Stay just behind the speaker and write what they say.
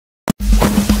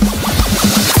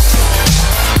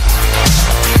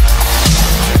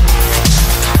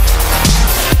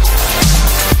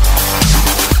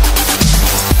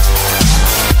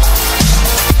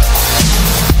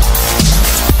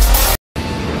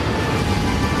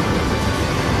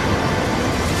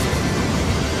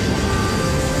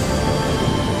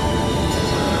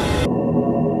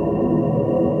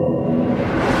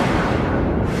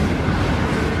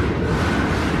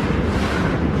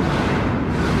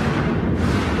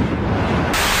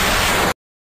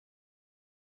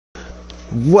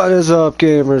What is up,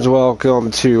 gamers?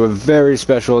 Welcome to a very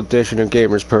special edition of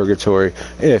Gamers Purgatory.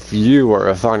 If you are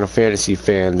a Final Fantasy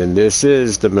fan, then this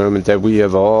is the moment that we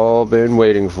have all been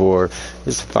waiting for.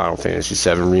 It's the Final Fantasy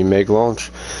VII Remake launch.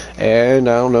 And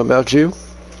I don't know about you,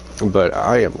 but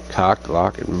I am cocked,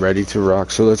 locked, and ready to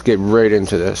rock. So let's get right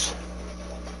into this.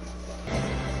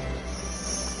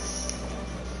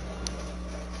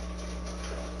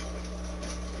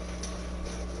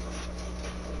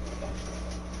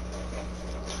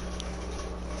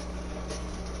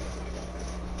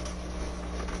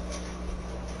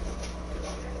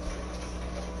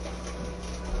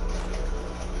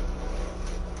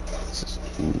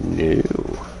 New.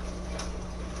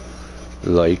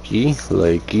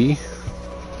 Likey.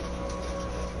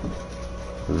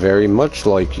 Very much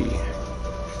likey.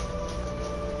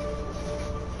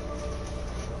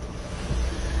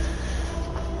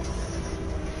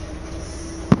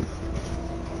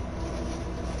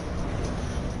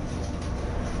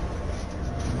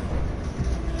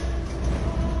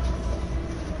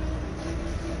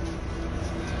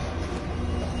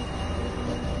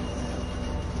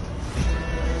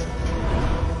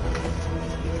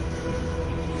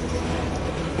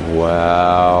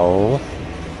 Wow.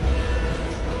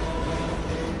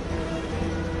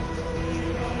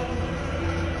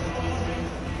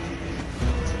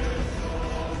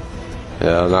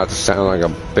 Yeah, not to sound like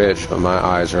a bitch, but my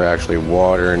eyes are actually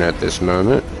watering at this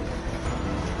moment.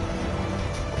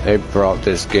 They brought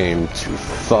this game to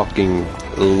fucking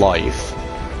life.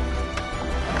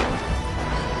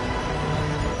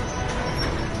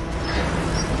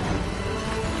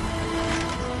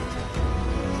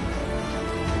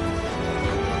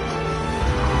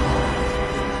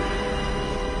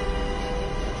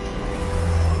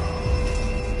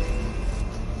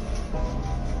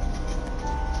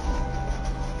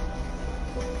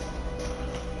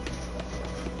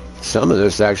 Some of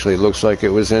this actually looks like it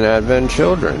was in Advent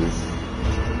Children.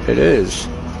 It is.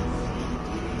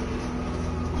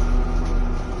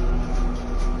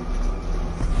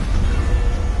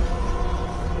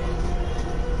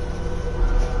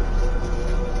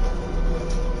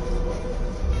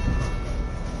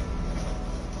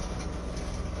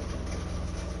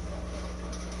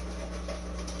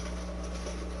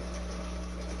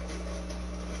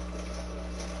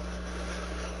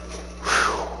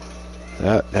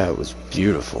 That was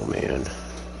beautiful, man.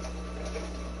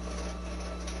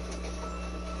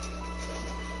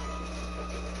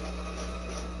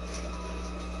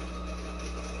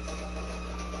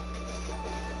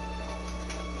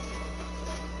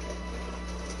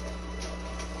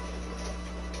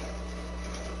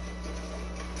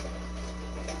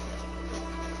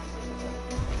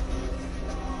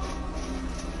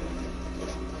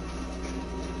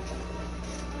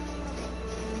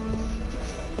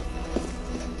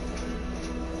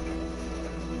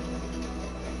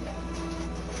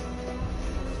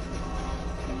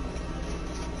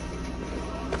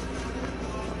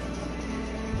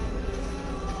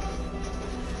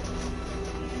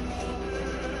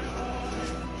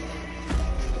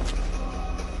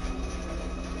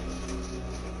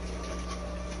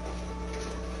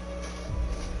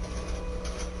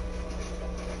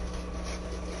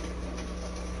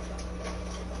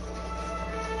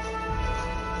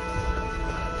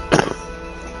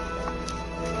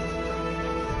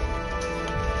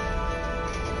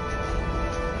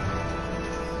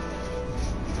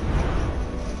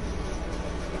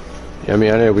 I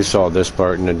mean, I know we saw this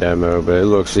part in the demo, but it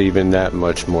looks even that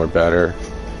much more better.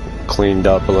 Cleaned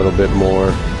up a little bit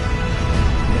more.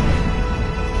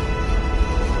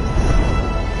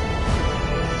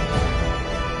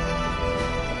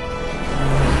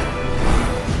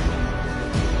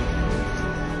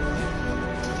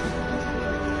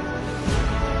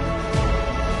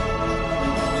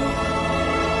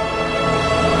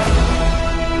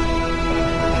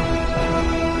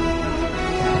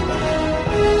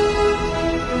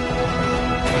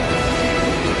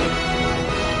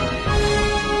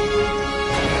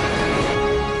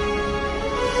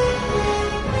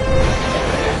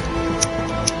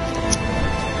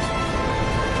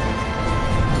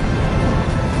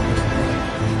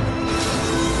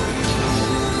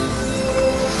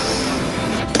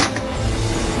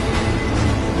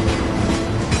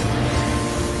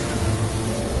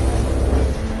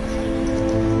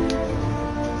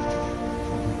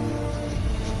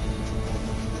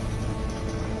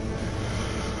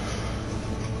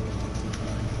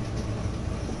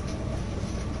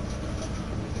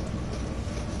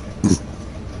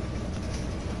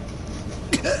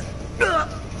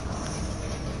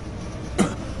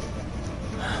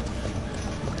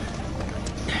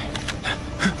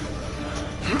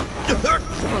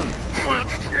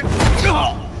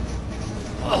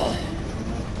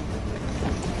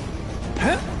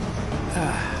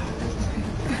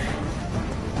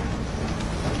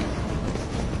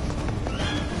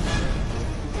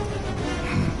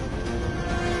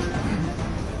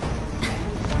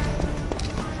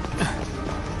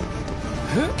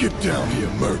 Get down here,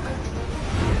 Merc.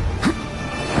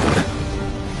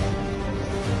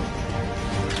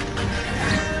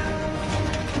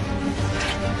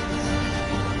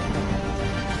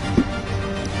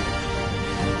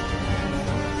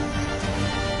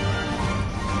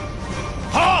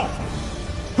 Halt!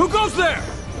 Who goes there?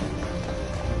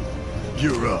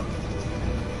 You're up.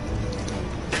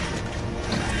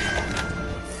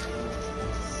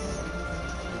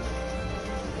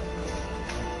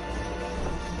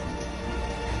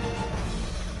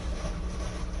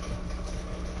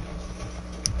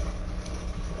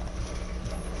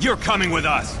 You're coming with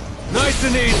us. Nice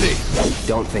and easy.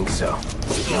 Don't think so.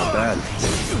 Not bad.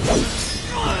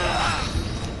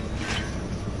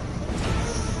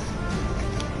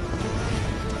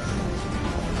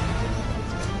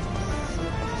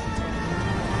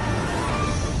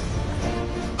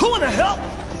 Who in the hell?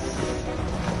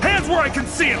 Hands where I can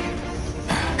see them.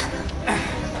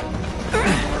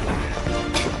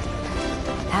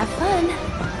 Have fun.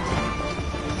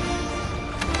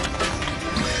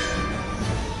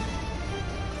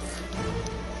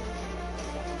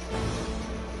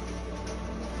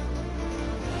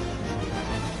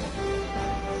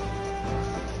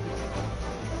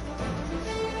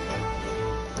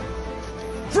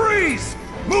 Freeze!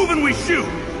 Move and we shoot!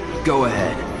 Go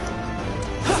ahead.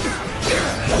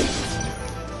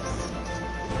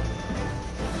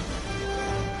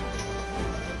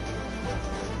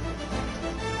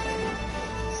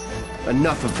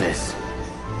 Enough of this.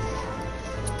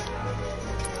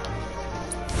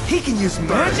 He can use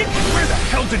magic? Where the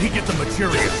hell did he get the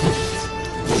material?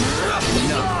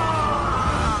 Enough.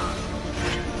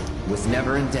 Was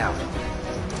never in doubt.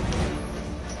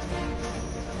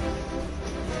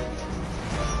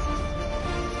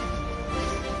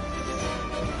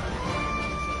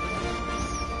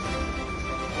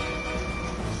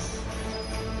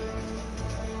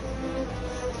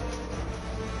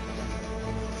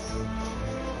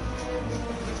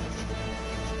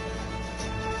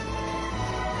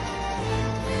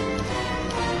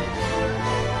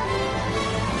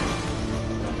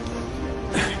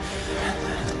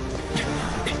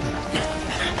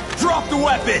 Drop the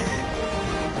weapon!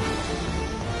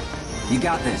 You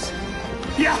got this.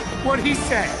 Yeah, what'd he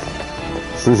say?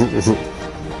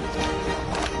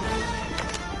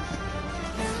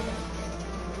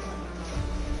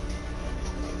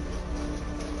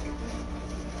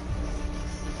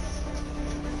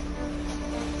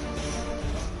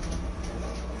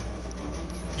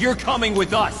 You're coming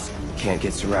with us! Can't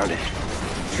get surrounded.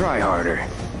 Try harder.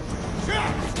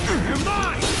 You're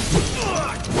mine! It's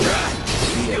over.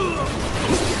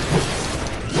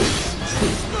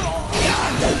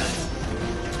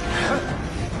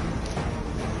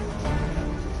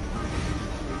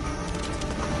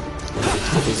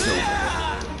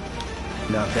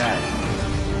 Not bad.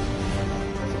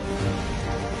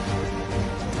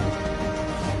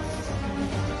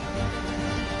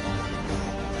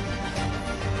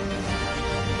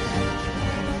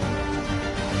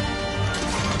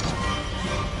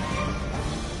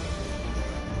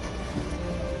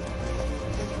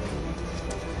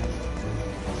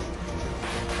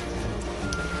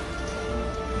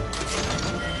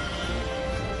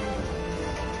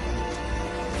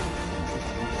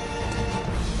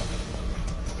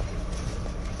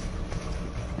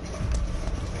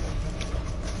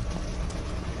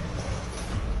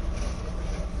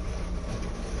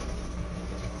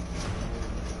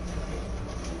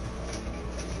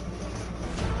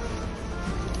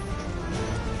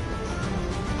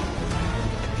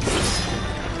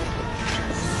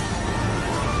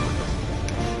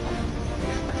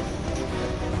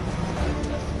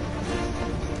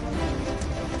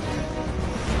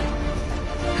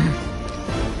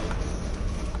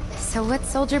 So what's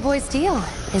Soldier Boy's deal?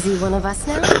 Is he one of us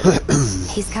now?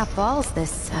 He's got balls,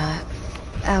 this,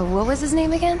 what was his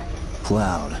name again?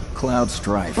 Cloud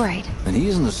Strife. Right. And he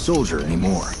isn't a soldier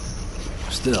anymore.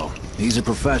 Still, he's a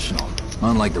professional,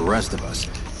 unlike the rest of us.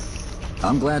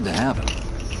 I'm glad to have him.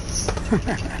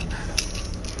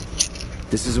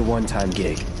 This is a one-time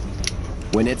gig.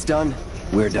 When it's done,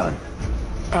 we're done.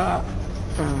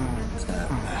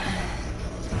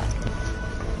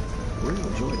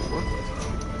 Real joy to work with.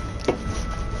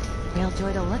 Real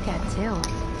joy to look at, too.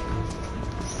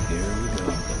 Here we go.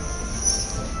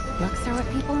 Looks are what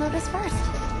people notice first.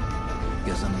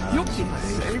 Guess I'm not You'll on the keep same us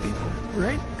page as safe, people.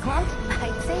 right, Cloud?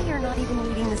 I'd say you're not even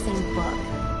reading the same book.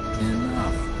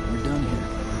 Enough. We're done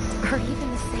here. Or even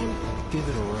the same... Give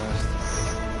it a rest.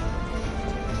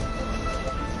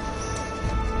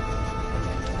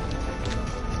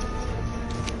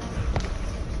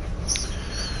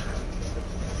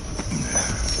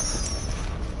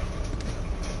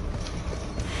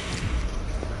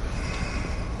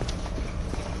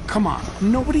 come on.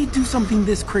 Nobody do something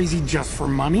this crazy just for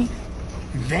money.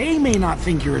 They may not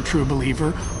think you're a true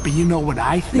believer, but you know what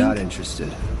I think? Not interested.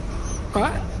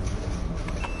 What?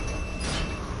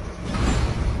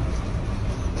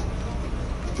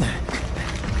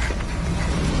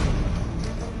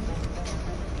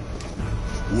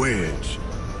 Wedge.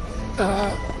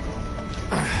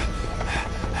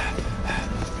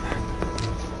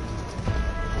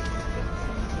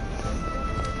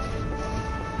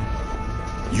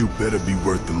 You better be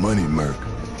worth the money, Merc.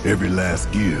 Every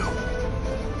last gill.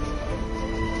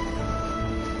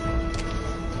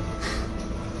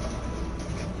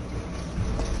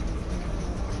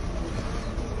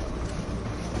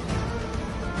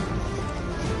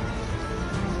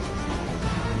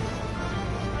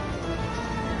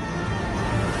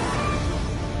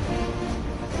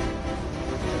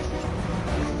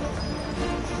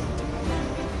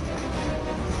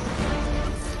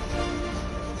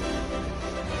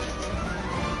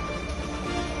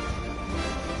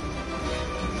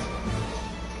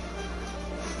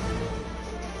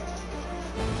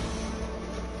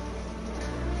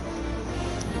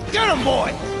 Get him,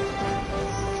 boy!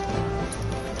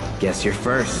 Guess you're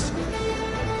first.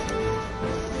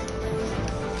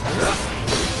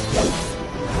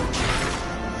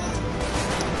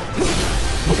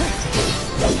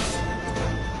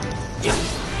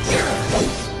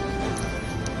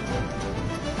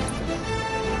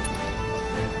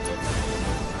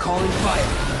 Calling fire.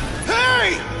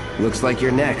 Hey! Looks like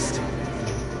you're next.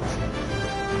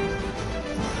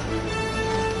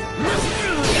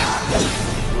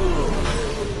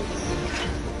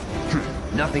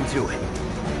 Nothing to it.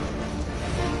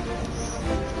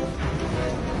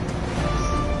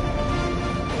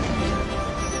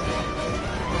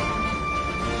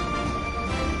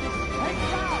 Hey,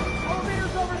 stop!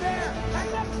 Elevator's over there!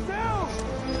 Hang up soon!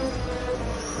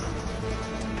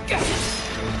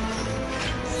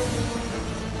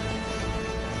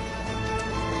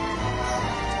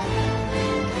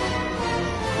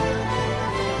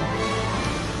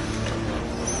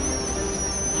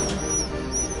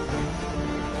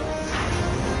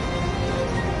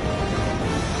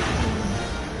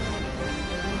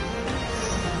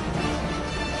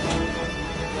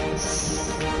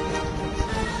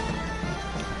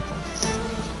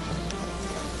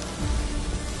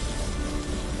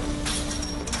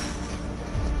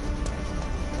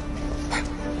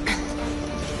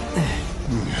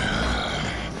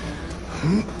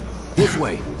 This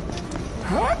way.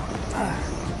 Huh?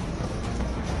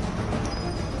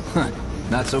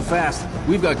 Not so fast.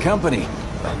 We've got company.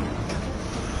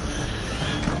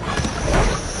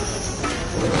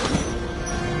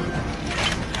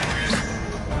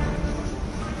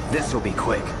 This'll be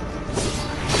quick.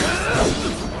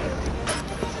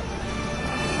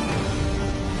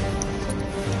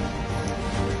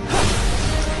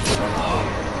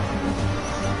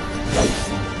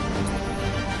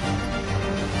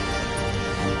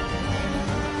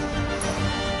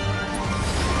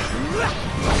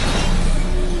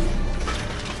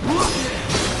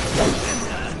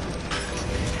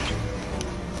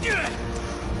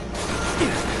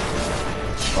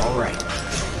 All right.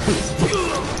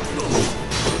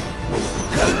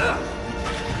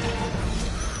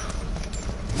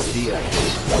 See ya.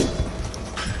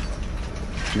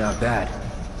 Not bad.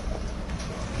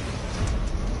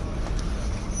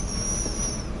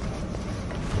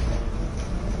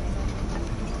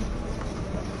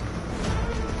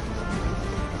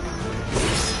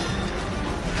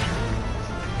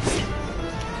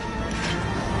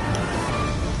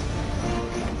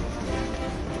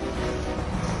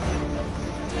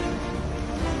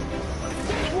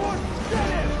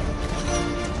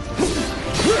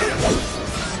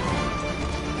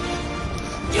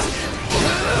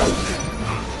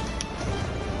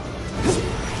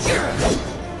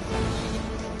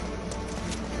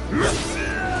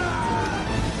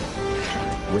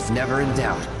 Was never in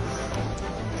doubt.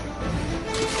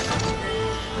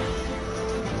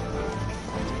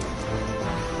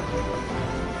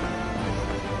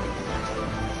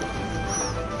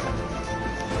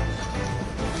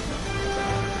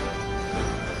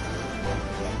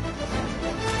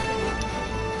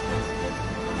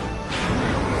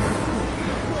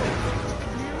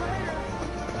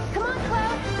 Come on,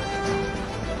 Cloud.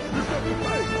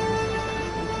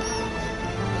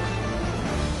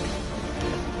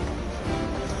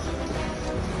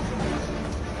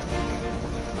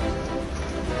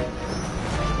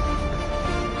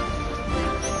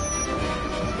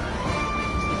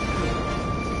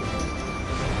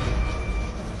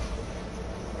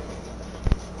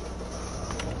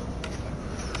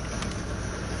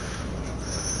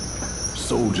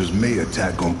 soldiers may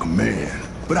attack on command,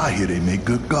 but I hear they make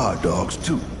good guard dogs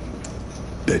too.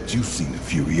 Bet you've seen a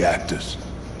few reactors.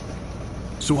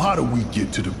 So how do we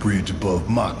get to the bridge above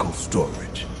MAKO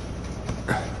storage?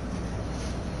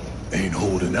 Ain't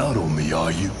holding out on me,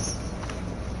 are you?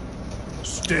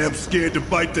 Stamp scared to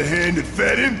bite the hand that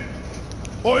fed him?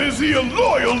 Or is he a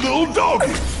loyal little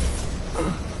doggy?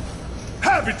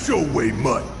 Have it your way,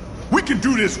 Mutt. We can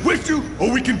do this with you,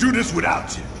 or we can do this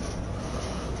without you.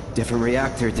 Different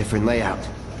reactor, different layout.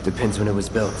 Depends when it was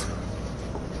built.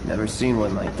 Never seen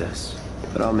one like this,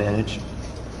 but I'll manage.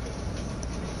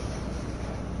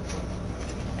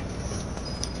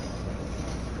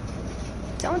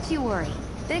 Don't you worry.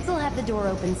 Biggs will have the door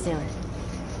open soon.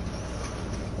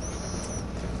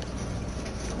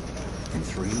 In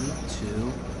 3,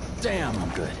 2... Damn, I'm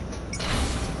good.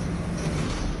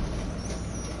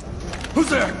 Who's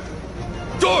there?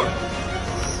 Door!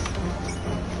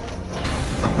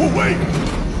 Oh, wait!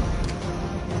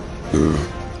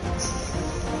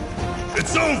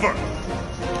 It's over!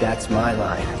 That's my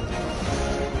line.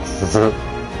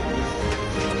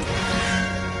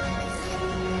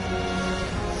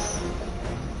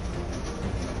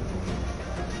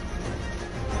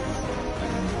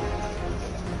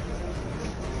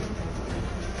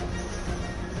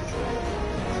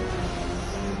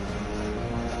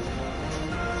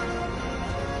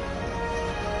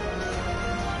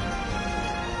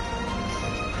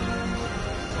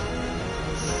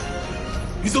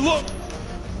 He's alone!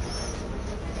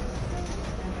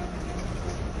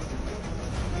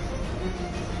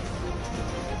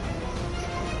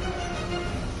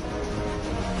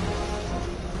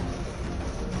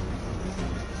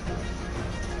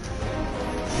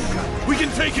 We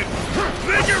can take it!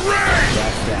 Make it rain!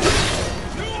 That's that.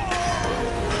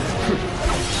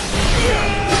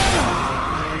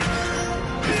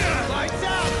 Lights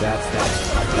out! That's that.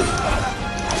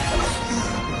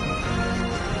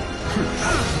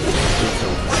 It's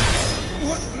over.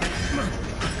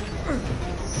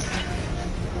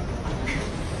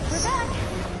 We're back.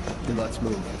 Then let's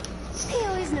move. He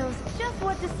always knows just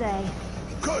what to say.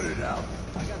 Cut it out!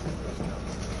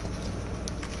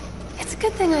 It's a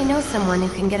good thing I know someone who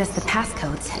can get us the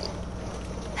passcodes.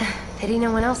 Pity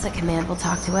no one else at command will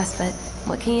talk to us, but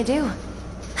what can you do?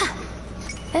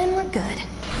 Then we're good.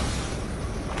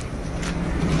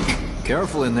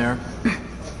 Careful in there.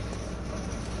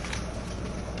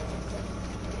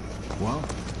 Well,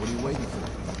 what are you waiting for?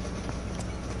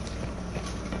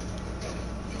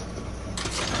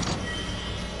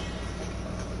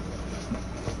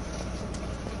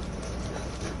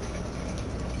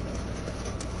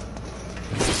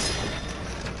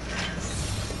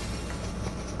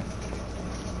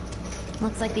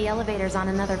 Looks like the elevator's on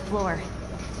another floor.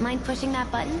 Mind pushing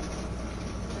that button?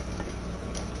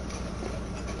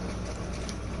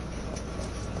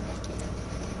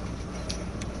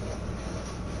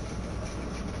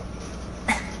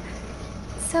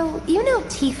 So, you know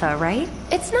Tifa, right?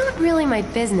 It's not really my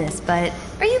business, but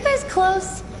are you guys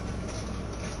close?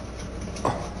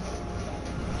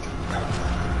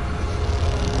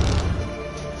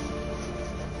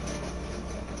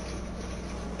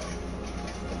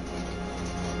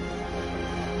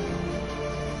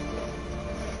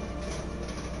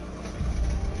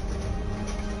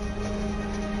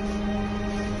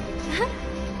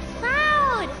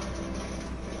 Cloud!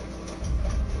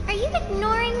 Are you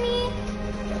ignoring me?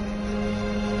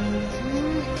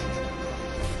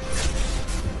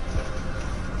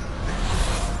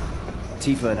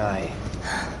 Tifa and I.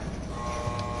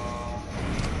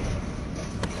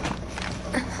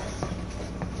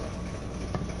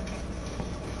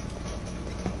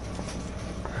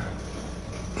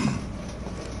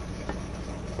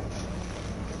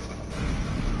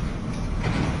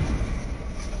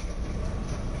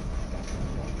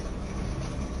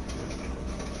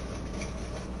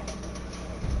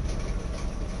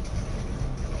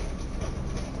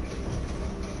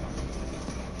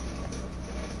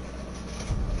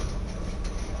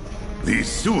 These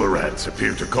sewer rats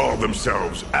appear to call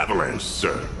themselves Avalanche,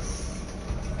 sir.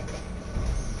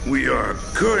 We are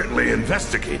currently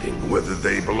investigating whether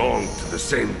they belong to the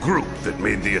same group that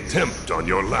made the attempt on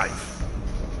your life.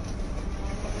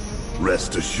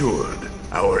 Rest assured,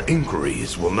 our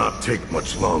inquiries will not take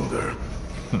much longer.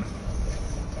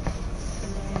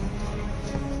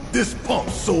 This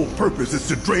pump's sole purpose is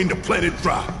to drain the planet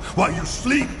dry. While you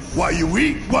sleep, while you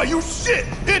eat, while you shit,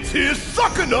 it's here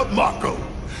sucking up MAKO.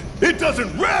 It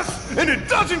doesn't rest, and it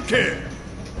doesn't care.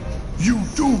 You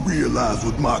do realize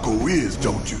what MAKO is,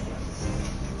 don't you?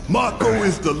 MAKO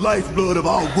is the lifeblood of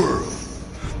our world.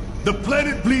 The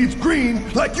planet bleeds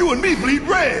green like you and me bleed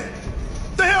red.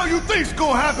 The hell you think's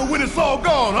gonna happen when it's all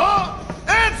gone, huh?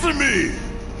 Answer me!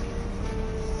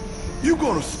 You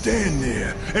gonna stand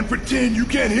there and pretend you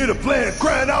can't hear the planet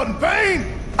crying out in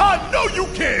pain? I know you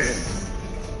can!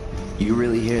 You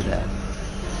really hear that?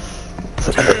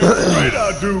 Damn right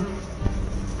I do!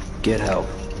 Get help.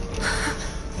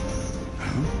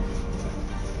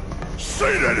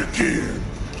 Say that again!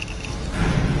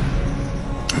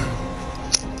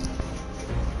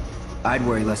 I'd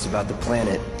worry less about the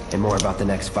planet and more about the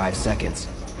next 5 seconds.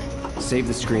 Save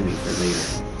the screaming for later.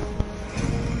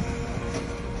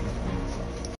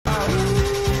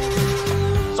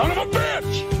 Son of a bitch!